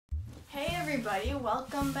everybody,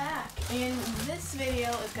 welcome back. And this video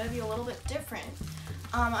is going to be a little bit different.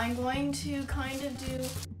 I'm going to kind of do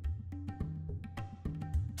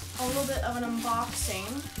a little bit of an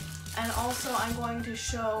unboxing, and also I'm going to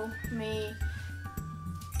show me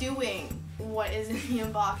doing what is in the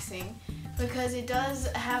unboxing, because it does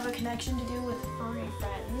have a connection to do with furry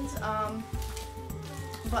friends.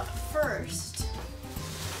 But first,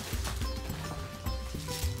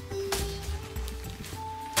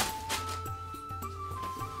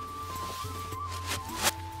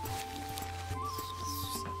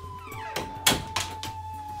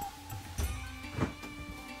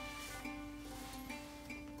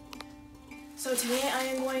 so today I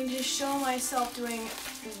am going to show myself doing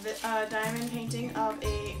the diamond painting of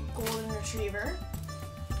a golden retriever.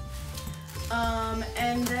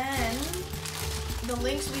 And then the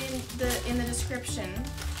links will be in the description,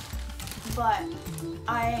 but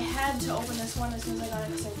I had to open this one as soon as I got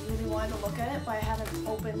it because I really wanted to look at it, but I haven't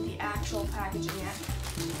opened the actual packaging yet.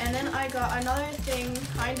 And then I got another thing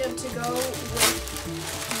kind of to go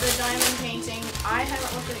with the diamond painting. I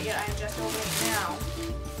haven't looked at it yet, I'm just opening it now.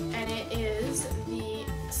 And it is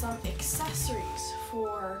some accessories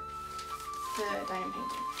for the diamond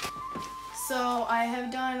painting. So I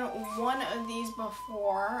have done one of these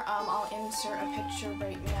before. I'll insert a picture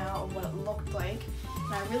right now of what it looked like,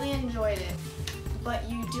 and I really enjoyed it. But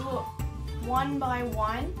you do it one by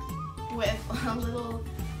one with a little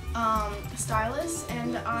stylus,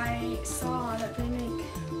 and I saw that they make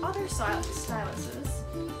other styluses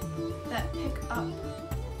that pick up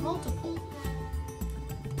multiple.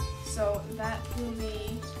 So that will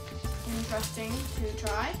be interesting to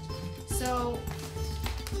try. So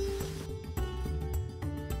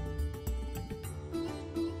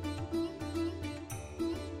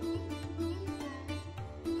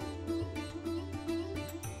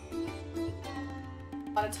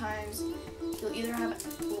a lot of times you'll either have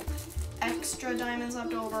extra diamonds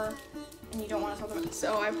left over and you don't want to throw them out.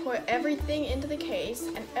 So I put everything into the case,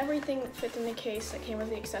 and everything fits in the case that came with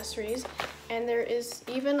the accessories, and there is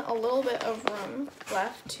even a little bit of room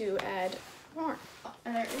left to add more.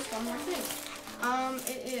 And there is one more thing.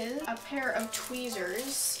 It is a pair of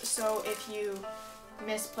tweezers, so if you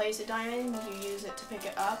misplace a diamond, you use it to pick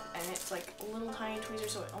it up, and it's like a little tiny tweezer,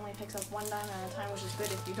 so it only picks up one diamond at a time, which is good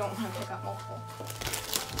if you don't want to pick up multiple.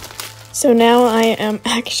 So now I am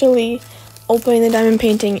actually opening the diamond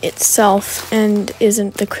painting itself, and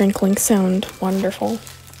isn't the crinkling sound wonderful?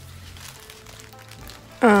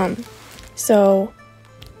 So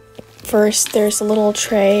first there's a little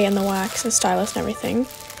tray and the wax and stylus and everything,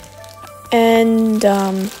 and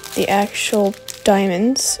the actual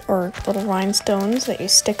diamonds or little rhinestones that you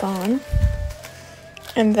stick on,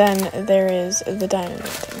 and then there is the diamond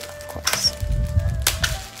painting, of course.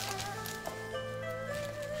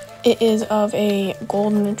 It is of a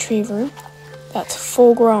golden retriever that's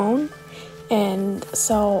full grown, and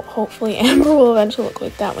so hopefully Amber will eventually look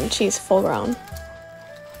like that when she's full grown.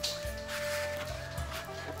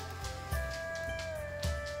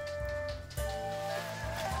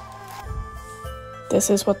 This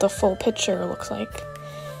is what the full picture looks like.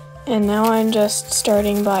 And now I'm just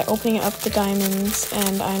starting by opening up the diamonds,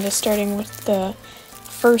 and I'm just starting with the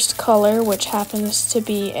first color, which happens to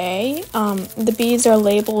be A. The beads are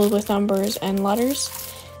labeled with numbers and letters,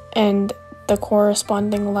 and the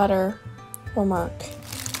corresponding letter or mark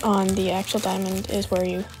on the actual diamond is where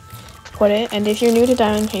you put it. And if you're new to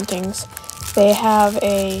diamond paintings, they have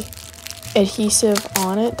a adhesive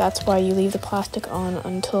on it. That's why you leave the plastic on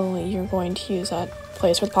until you're going to use that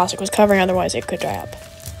place where the plastic was covering, otherwise it could dry up.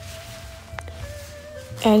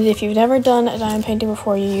 And if you've never done a diamond painting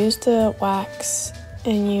before, you use the wax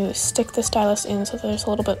and you stick the stylus in so there's a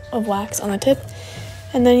little bit of wax on the tip,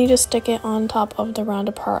 and then you just stick it on top of the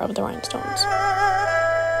rounded part of the rhinestones.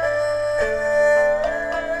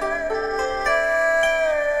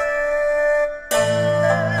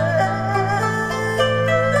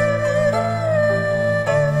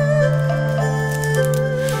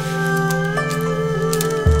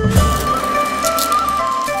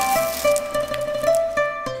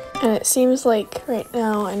 And it seems like right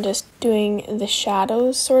now I'm just doing the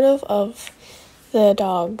shadows, sort of the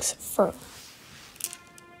dog's fur.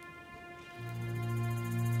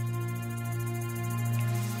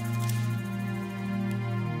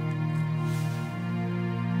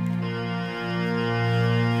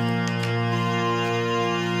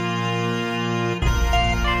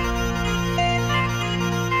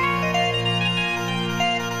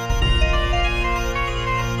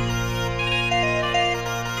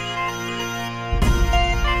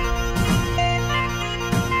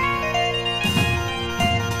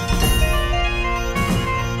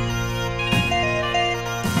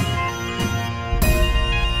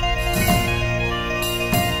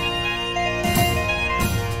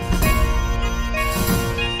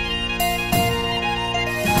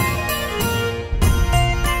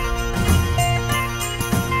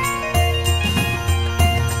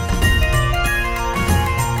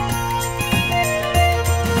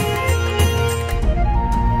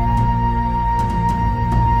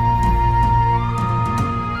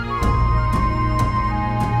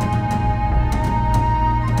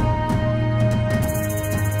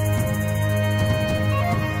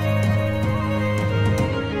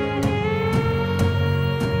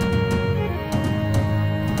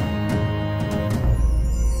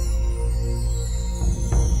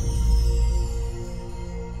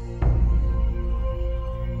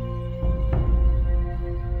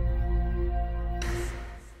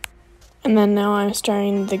 And then now I'm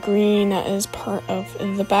starting the green that is part of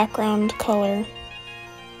the background color.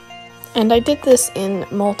 And I did this in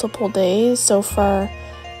multiple days so far.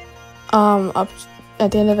 Up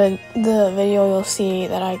at the end of the video, you'll see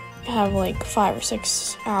that I have like 5 or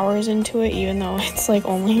 6 hours into it, even though it's like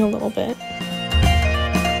only a little bit.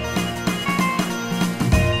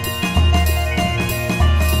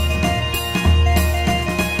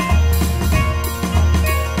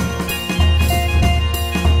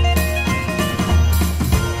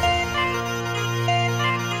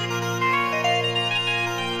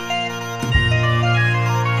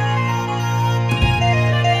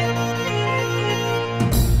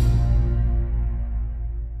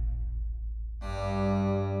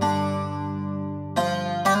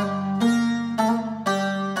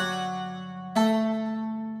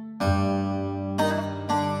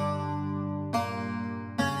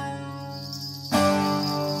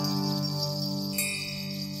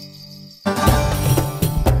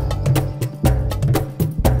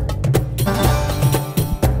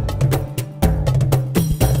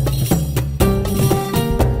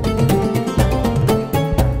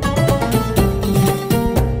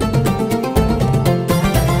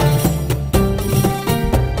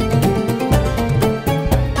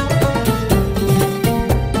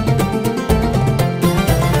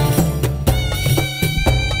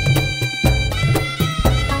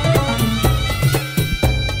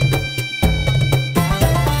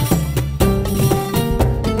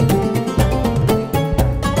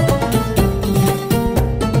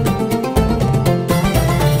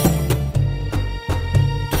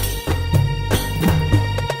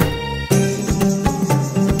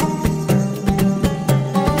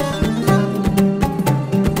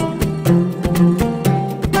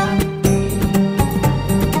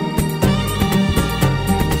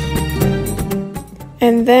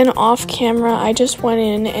 And then off camera, I just went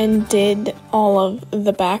in and did all of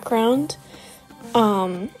the background,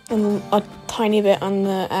 and a tiny bit on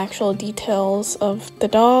the actual details of the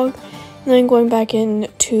dog, and then going back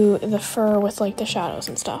into the fur with like the shadows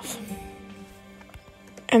and stuff.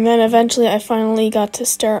 And then eventually I finally got to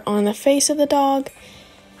start on the face of the dog,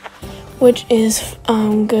 which is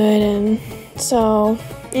good, and so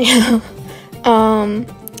yeah.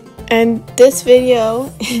 And this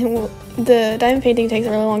video the diamond painting takes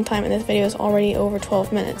a really long time, and this video is already over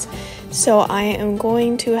 12 minutes. So I am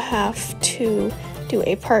going to have to do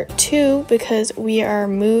a part 2 because we are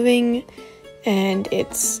moving and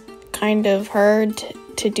it's kind of hard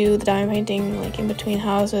to do the diamond painting like in between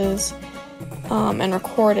houses and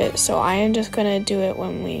record it. So I am just gonna do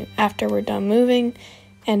it after we're done moving,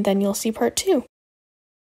 and then you'll see part 2.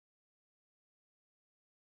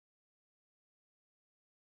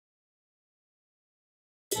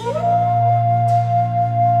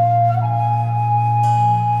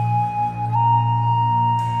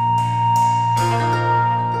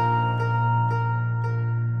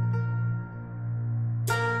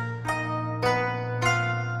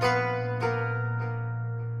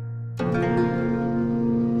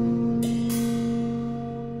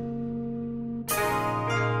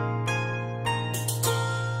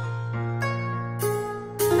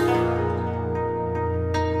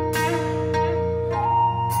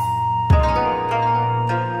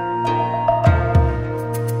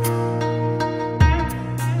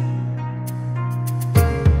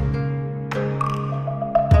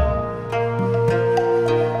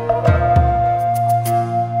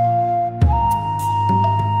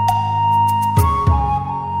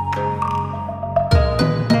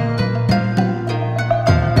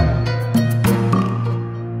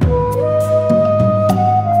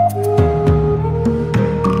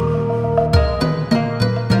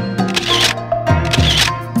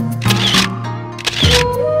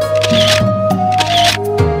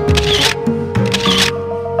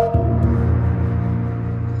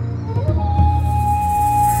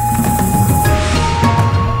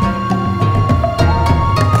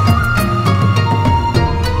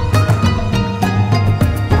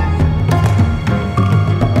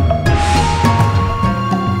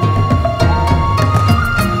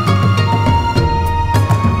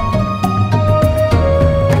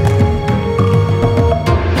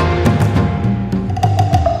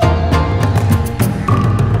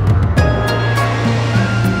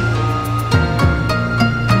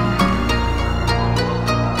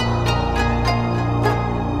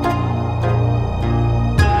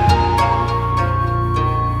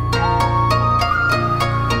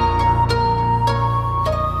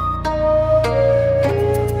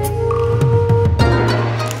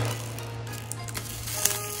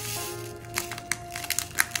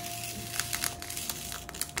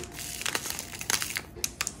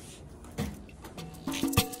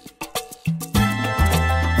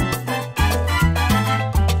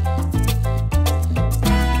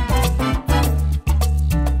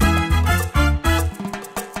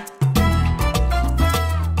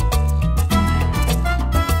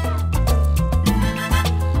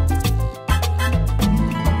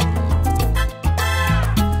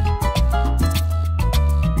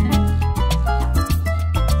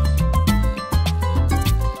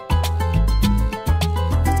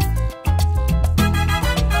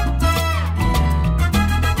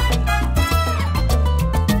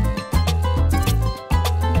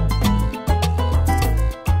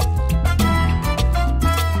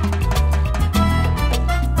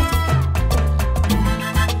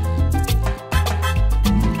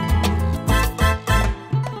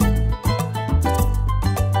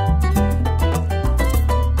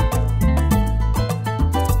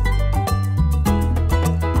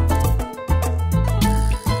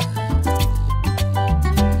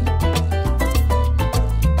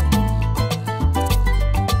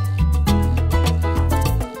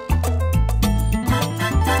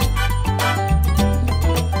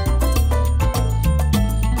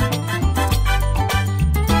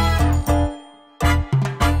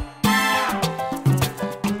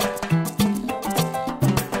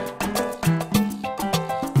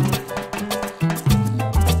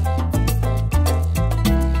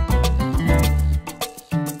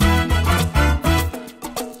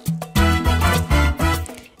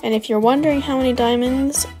 And if you're wondering how many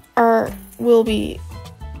diamonds will be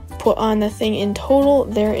put on the thing in total,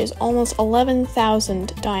 there is almost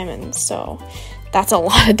 11,000 diamonds, so that's a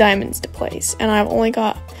lot of diamonds to place, and I've only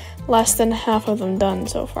got less than half of them done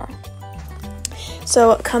so far.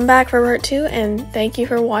 So come back for part 2, and thank you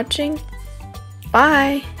for watching.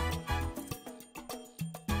 Bye!